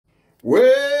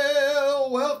Well,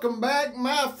 welcome back,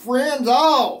 my friends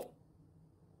all,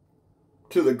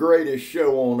 to the greatest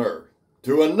show on earth,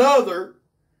 to another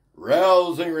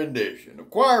rousing rendition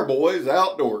of Choir Boys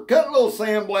Outdoor. Cut a little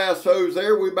sandblast hose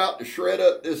there. We about to shred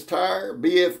up this tire,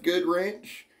 BF Good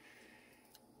Wrench.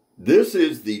 This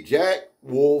is the Jack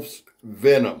Wolf's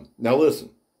Venom. Now listen,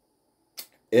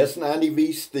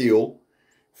 S90V steel,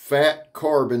 fat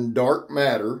carbon dark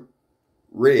matter,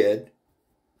 red,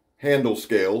 handle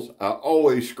scales. I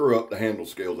always screw up the handle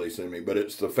scales they send me, but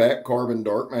it's the fat carbon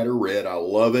dark matter red. I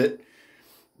love it.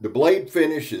 The blade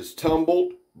finish is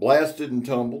tumbled, blasted and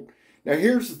tumbled. Now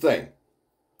here's the thing.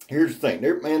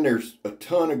 There's a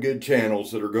ton of good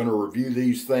channels that are going to review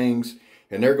these things,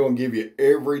 and they're going to give you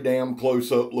every damn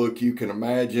close-up look you can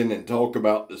imagine and talk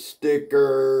about the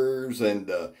stickers and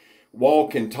the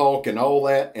walk and talk and all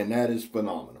that, and that is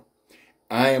phenomenal.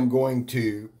 I am going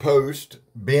to post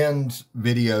Ben's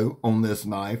video on this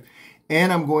knife,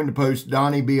 and I'm going to post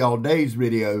Donnie B All Day's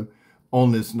video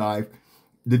on this knife.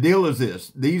 The deal is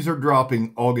this. These are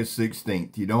dropping August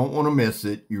 16th. You don't want to miss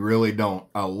it. You really don't.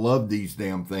 I love these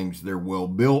damn things. They're well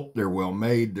built. They're well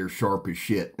made. They're sharp as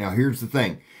shit. Now, here's the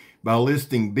thing. By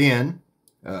listing Ben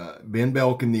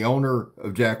Belkin, the owner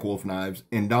of Jack Wolf Knives,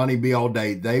 and Donnie B All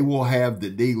Day, they will have the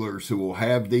dealers who will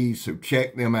have these, so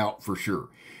check them out for sure.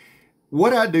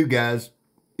 What I do, guys,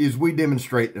 is we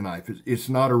demonstrate the knife. It's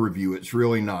not a review. It's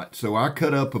really not. So I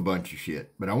cut up a bunch of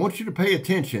shit. But I want you to pay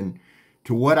attention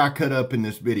to what I cut up in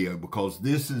this video, because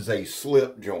this is a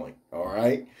slip joint, all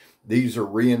right? These are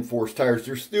reinforced tires.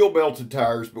 They're steel belted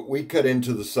tires, but we cut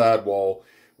into the sidewall,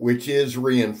 which is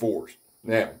reinforced.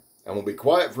 Now, I'm going to be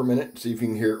quiet for a minute and see if you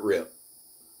can hear it rip.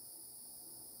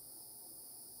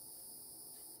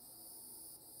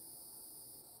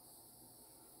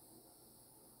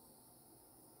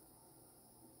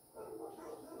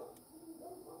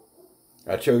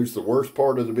 I chose the worst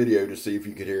part of the video to see if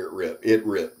you could hear it rip. It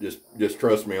ripped. Just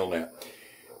trust me on that.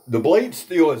 The blade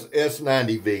steel is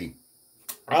S90V.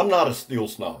 I'm not a steel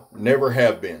snob. Never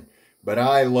have been. But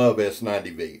I love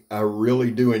S90V. I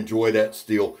really do enjoy that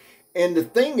steel. And the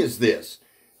thing is this.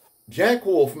 Jack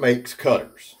Wolf makes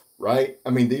cutters, right?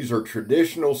 I mean, these are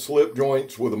traditional slip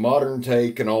joints with a modern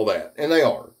take and all that. And they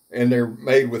are. And they're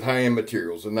made with high-end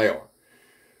materials. And they are.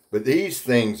 But these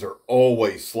things are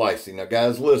always slicing. Now,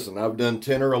 guys, listen, I've done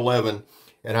 10 or 11,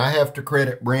 and I have to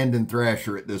credit Brandon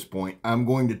Thrasher at this point. I'm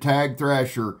going to tag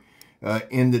Thrasher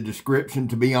in the description.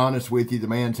 To be honest with you, the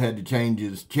man's had to change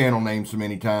his channel name so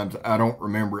many times, I don't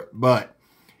remember it. But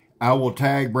I will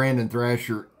tag Brandon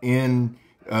Thrasher in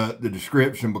the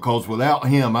description, because without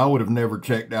him, I would have never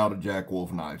checked out a Jack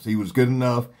Wolf Knives. He was good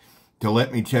enough to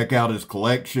let me check out his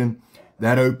collection.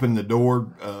 That opened the door.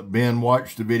 Ben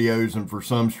watched the videos, and for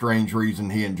some strange reason,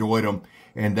 he enjoyed them.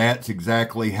 And that's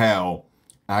exactly how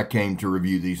I came to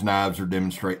review these knives or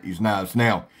demonstrate these knives.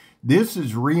 Now, this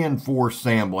is reinforced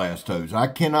sandblast hose. I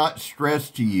cannot stress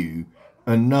to you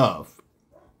enough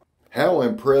how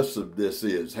impressive this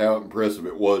is, how impressive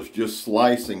it was just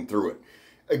slicing through it.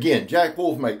 Again, Jack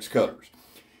Wolf makes cutters.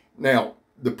 Now,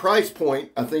 the price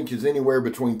point, I think, is anywhere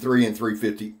between $300 and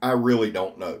 $350. I really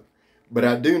don't know. But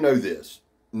I do know this.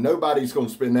 Nobody's going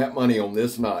to spend that money on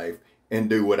this knife and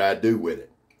do what I do with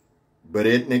it. But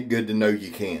isn't it good to know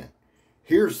you can?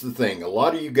 Here's the thing. A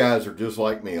lot of you guys are just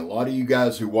like me. A lot of you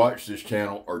guys who watch this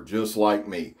channel are just like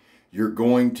me. You're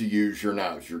going to use your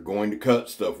knives. You're going to cut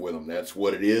stuff with them. That's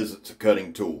what it is. It's a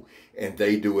cutting tool. And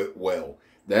they do it well.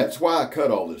 That's why I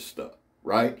cut all this stuff,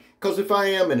 right? Because if I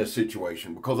am in a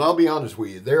situation, because I'll be honest with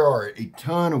you, there are a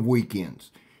ton of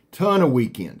weekends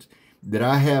that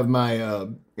I have my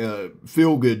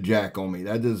Feel Good Jack on me.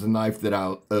 That is a knife that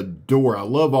I adore. I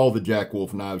love all the Jack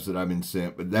Wolf knives that I've been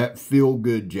sent, but that Feel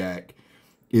Good Jack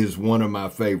is one of my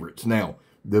favorites. Now,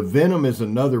 the Venom is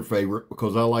another favorite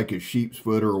because I like a sheep's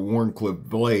foot or a Warncliffe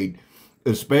blade,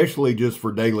 especially just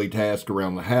for daily tasks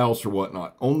around the house or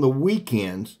whatnot. On the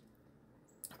weekends,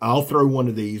 I'll throw one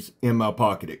of these in my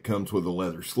pocket. It comes with a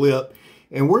leather slip,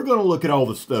 and we're going to look at all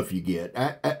the stuff you get.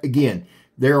 Again,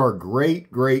 there are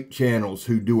great channels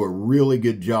who do a really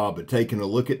good job of taking a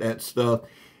look at that stuff.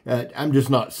 I'm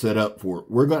just not set up for it.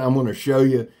 I'm going to show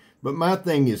you, but my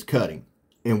thing is cutting.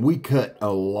 And we cut a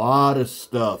lot of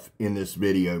stuff in this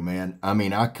video, man. I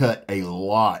mean, I cut a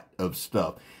lot of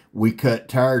stuff. We cut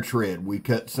tire tread. We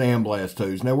cut sandblast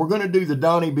hose. Now, we're going to do the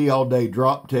Donnie B All Day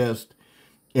drop test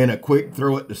and a quick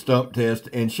throw it to stump test.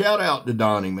 And shout out to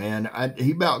Donnie, man.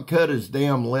 He about cut his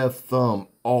damn left thumb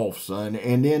off, son,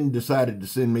 and then decided to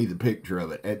send me the picture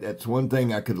of it. That's one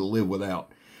thing I could have lived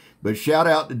without. But shout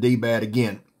out to D-Bat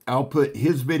again. I'll put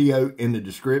his video in the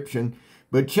description,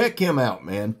 but check him out,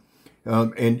 man.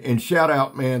 And shout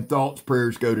out, man, thoughts,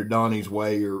 prayers go to Donnie's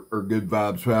way, or good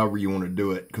vibes, however you want to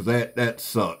do it, because that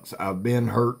sucks. I've been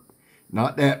hurt,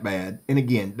 not that bad. And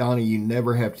again, Donnie, you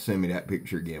never have to send me that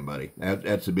picture again, buddy.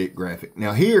 That's a bit graphic.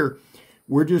 Now here,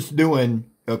 we're just doing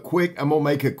a quick, I'm going to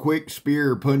make a quick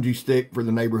spear or punji stick for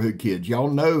the neighborhood kids. Y'all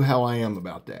know how I am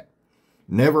about that.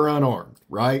 Never unarmed,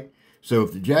 right? So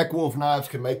if the Jack Wolf knives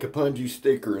can make a punji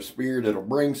stick or a spear that'll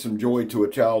bring some joy to a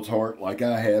child's heart like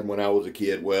I had when I was a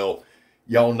kid, well,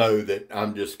 y'all know that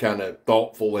I'm just kind of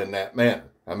thoughtful in that manner.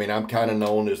 I mean, I'm kind of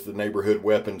known as the neighborhood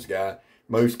weapons guy.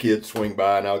 Most kids swing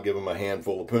by and I'll give them a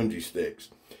handful of punji sticks.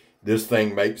 This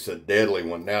thing makes a deadly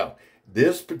one. Now,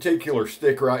 this particular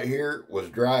stick right here was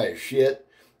dry as shit.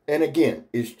 And again,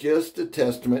 it's just a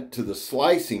testament to the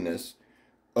sliciness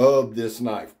of this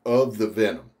knife, of the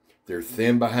Venom. They're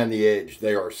thin behind the edge.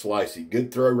 They are slicey.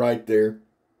 Good throw right there.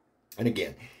 And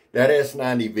again, that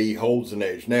S90V holds an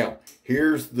edge. Now,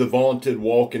 here's the vaunted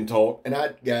walk and talk. And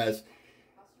guys,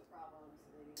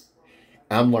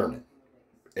 I'm learning.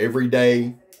 Every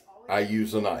day I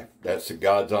use a knife. That's the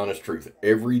God's honest truth.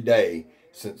 Every day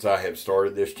since I have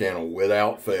started this channel,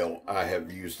 without fail, I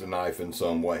have used a knife in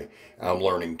some way. I'm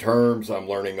learning terms. I'm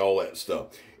learning all that stuff.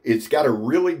 It's got a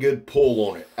really good pull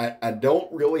on it. I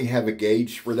don't really have a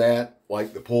gauge for that,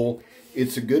 like the pull.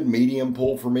 It's a good medium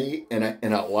pull for me, and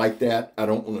I like that. I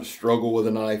don't want to struggle with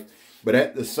a knife. But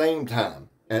at the same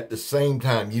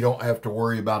time, you don't have to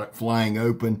worry about it flying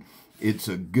open. It's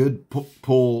a good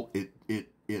pull.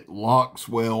 It locks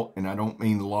well, and I don't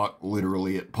mean lock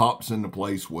literally. It pops into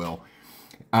place well.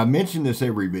 I mention this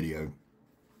every video,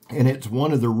 and it's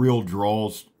one of the real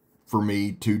draws for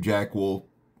me to Jack Wolf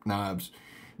knives.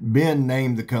 Ben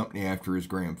named the company after his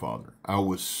grandfather. I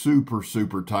was super,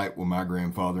 super tight with my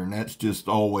grandfather, and that's just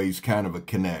always kind of a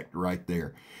connect right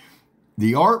there.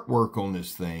 The artwork on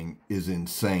this thing is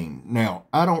insane. Now,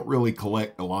 I don't really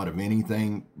collect a lot of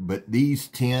anything, but these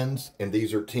tins, and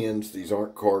these are tins, these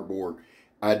aren't cardboard,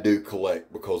 I do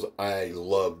collect because I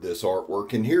love this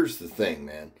artwork. And here's the thing,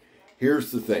 man.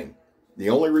 Here's the thing. The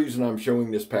only reason I'm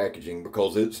showing this packaging,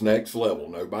 because it's next level.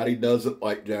 Nobody does it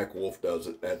like Jack Wolf does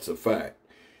it. That's a fact.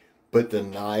 But the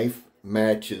knife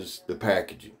matches the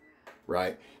packaging,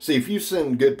 right? See, if you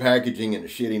send good packaging and a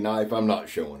shitty knife, I'm not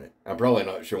showing it. I'm probably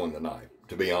not showing the knife,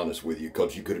 to be honest with you,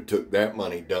 because you could have took that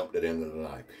money, dumped it into the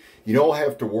knife. You don't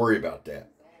have to worry about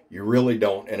that. You really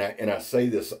don't. And I say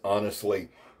this honestly,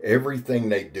 everything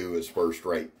they do is first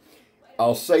rate.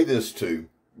 I'll say this too,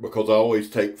 because I always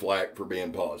take flack for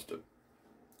being positive.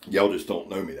 Y'all just don't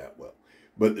know me that well.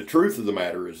 But the truth of the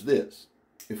matter is this.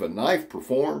 If a knife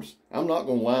performs, I'm not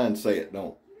going to lie and say it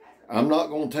don't. I'm not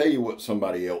going to tell you what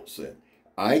somebody else said.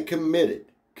 I committed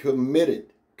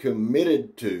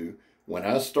to, when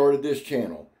I started this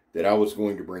channel, that I was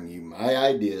going to bring you my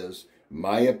ideas,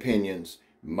 my opinions,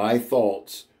 my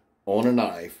thoughts on a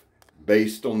knife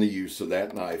based on the use of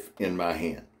that knife in my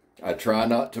hand. I try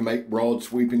not to make broad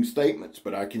sweeping statements,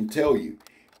 but I can tell you,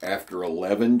 after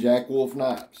 11 Jack Wolf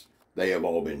knives, they have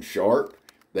all been sharp,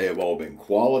 they have all been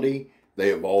quality, they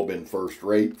have all been first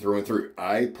rate through and through.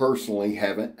 I personally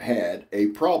haven't had a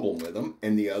problem with them,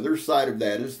 and the other side of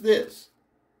that is this.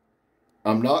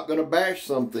 I'm not going to bash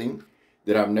something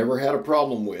that I've never had a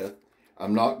problem with.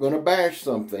 I'm not going to bash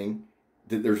something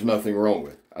that there's nothing wrong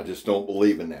with. I just don't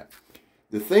believe in that.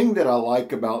 The thing that I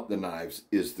like about the knives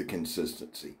is the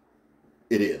consistency.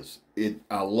 It is.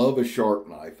 I love a sharp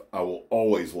knife. I will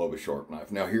always love a sharp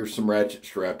knife. Now here's some ratchet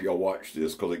strap. Y'all watch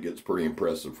this because it gets pretty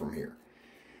impressive from here.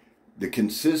 The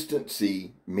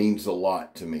consistency means a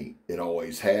lot to me. It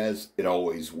always has. It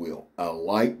always will. I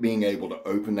like being able to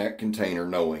open that container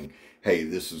knowing, hey,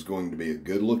 this is going to be a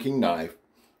good looking knife.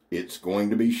 It's going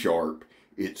to be sharp.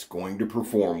 It's going to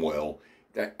perform well.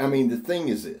 I mean, the thing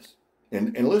is this,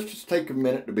 and let's just take a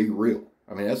minute to be real.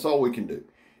 I mean, that's all we can do.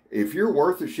 If you're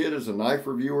worth a shit as a knife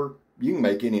reviewer, you can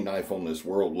make any knife on this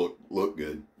world look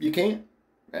good. You can.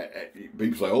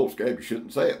 People say, oh, Scab, you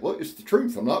shouldn't say it. Well, it's the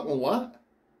truth. I'm not going to lie.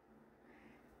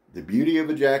 The beauty of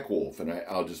a Jack Wolf, and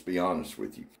I'll just be honest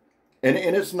with you, and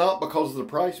it's not because of the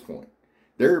price point.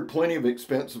 There are plenty of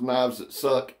expensive knives that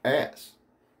suck ass,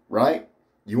 right?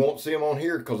 You won't see them on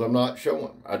here because I'm not showing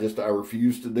them. I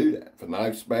refuse to do that. If a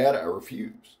knife's bad, I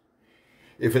refuse.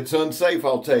 If it's unsafe,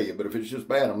 I'll tell you, but if it's just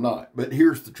bad, I'm not. But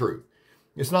here's the truth.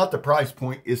 It's not the price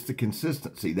point, it's the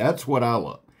consistency. That's what I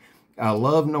love. I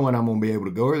love knowing I'm going to be able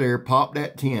to go over there, pop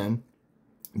that tin,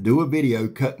 do a video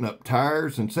cutting up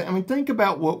tires and say, I mean, think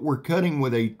about what we're cutting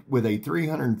with a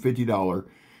 $350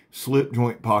 slip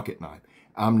joint pocket knife.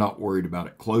 I'm not worried about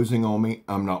it closing on me.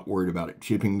 I'm not worried about it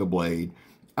chipping the blade.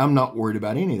 I'm not worried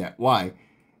about any of that. Why?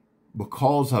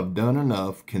 Because I've done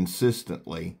enough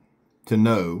consistently to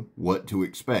know what to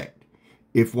expect.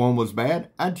 If one was bad,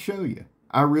 I'd show you.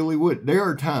 I really would. There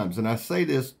are times, and I say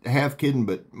this half kidding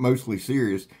but mostly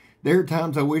serious, there are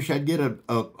times I wish I'd get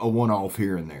a one-off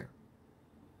here and there.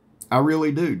 I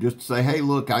really do. Just to say, hey,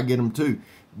 look, I get them too.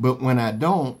 But when I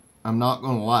don't, I'm not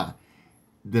going to lie.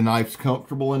 The knife's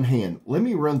comfortable in hand. Let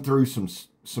me run through some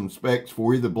specs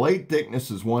for you. The blade thickness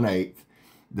is 1/8.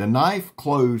 The knife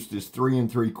closed is 3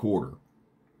 3/4.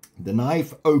 The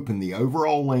knife open, the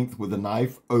overall length with the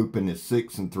knife open is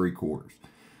 6 3/4.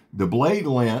 The blade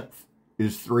length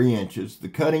is 3 inches. The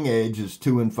cutting edge is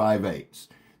 2 5/8.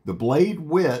 The blade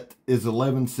width is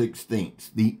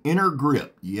 11/16. The inner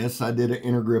grip, yes, I did an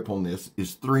inner grip on this,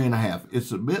 is 3 1/2.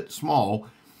 It's a bit small,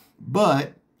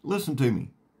 but listen to me.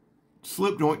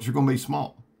 Slip joints are going to be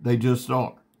small. They just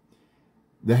are.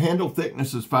 The handle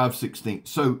thickness is 5/16.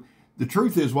 So the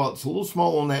truth is, while it's a little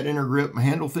small on that inner grip and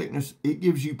handle thickness, it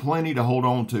gives you plenty to hold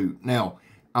on to. Now,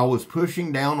 I was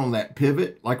pushing down on that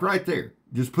pivot, like right there.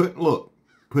 Just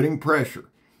putting pressure.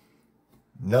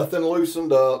 Nothing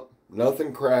loosened up,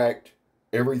 nothing cracked,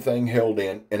 everything held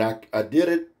in. And I did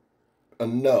it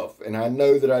enough. And I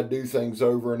know that I do things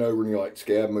over and over and you're like,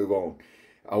 Scab, move on.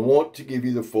 I want to give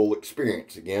you the full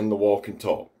experience. Again, the walk and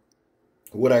talk.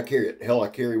 Would I carry it? Hell, I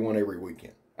carry one every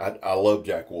weekend. I love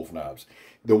Jack Wolf knives.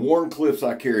 The Wharncliffes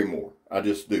I carry more. I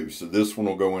just do. So this one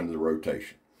will go into the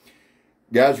rotation.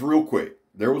 Guys, real quick.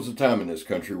 There was a time in this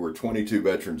country where 22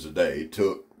 veterans a day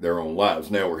took their own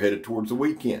lives. Now we're headed towards the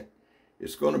weekend.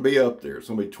 It's going to be up there. It's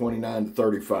going to be 29 to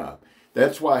 35.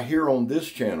 That's why here on this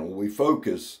channel, we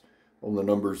focus on the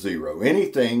number 0.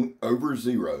 Anything over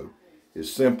 0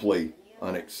 is simply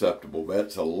unacceptable.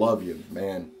 Vets, I love you,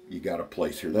 man. You got a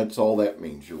place here. That's all that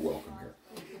means. You're welcome here.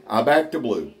 I back to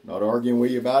blue. Not arguing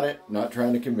with you about it. Not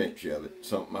trying to convince you of it.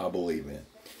 Something I believe in.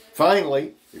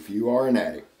 Finally, if you are an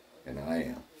addict, and I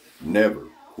am, never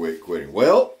quit quitting.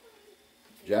 Well,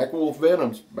 Jack Wolf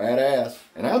Venom's badass.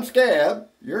 And I'm Scab.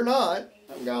 You're not.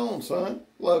 I'm gone, son.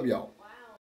 Love y'all.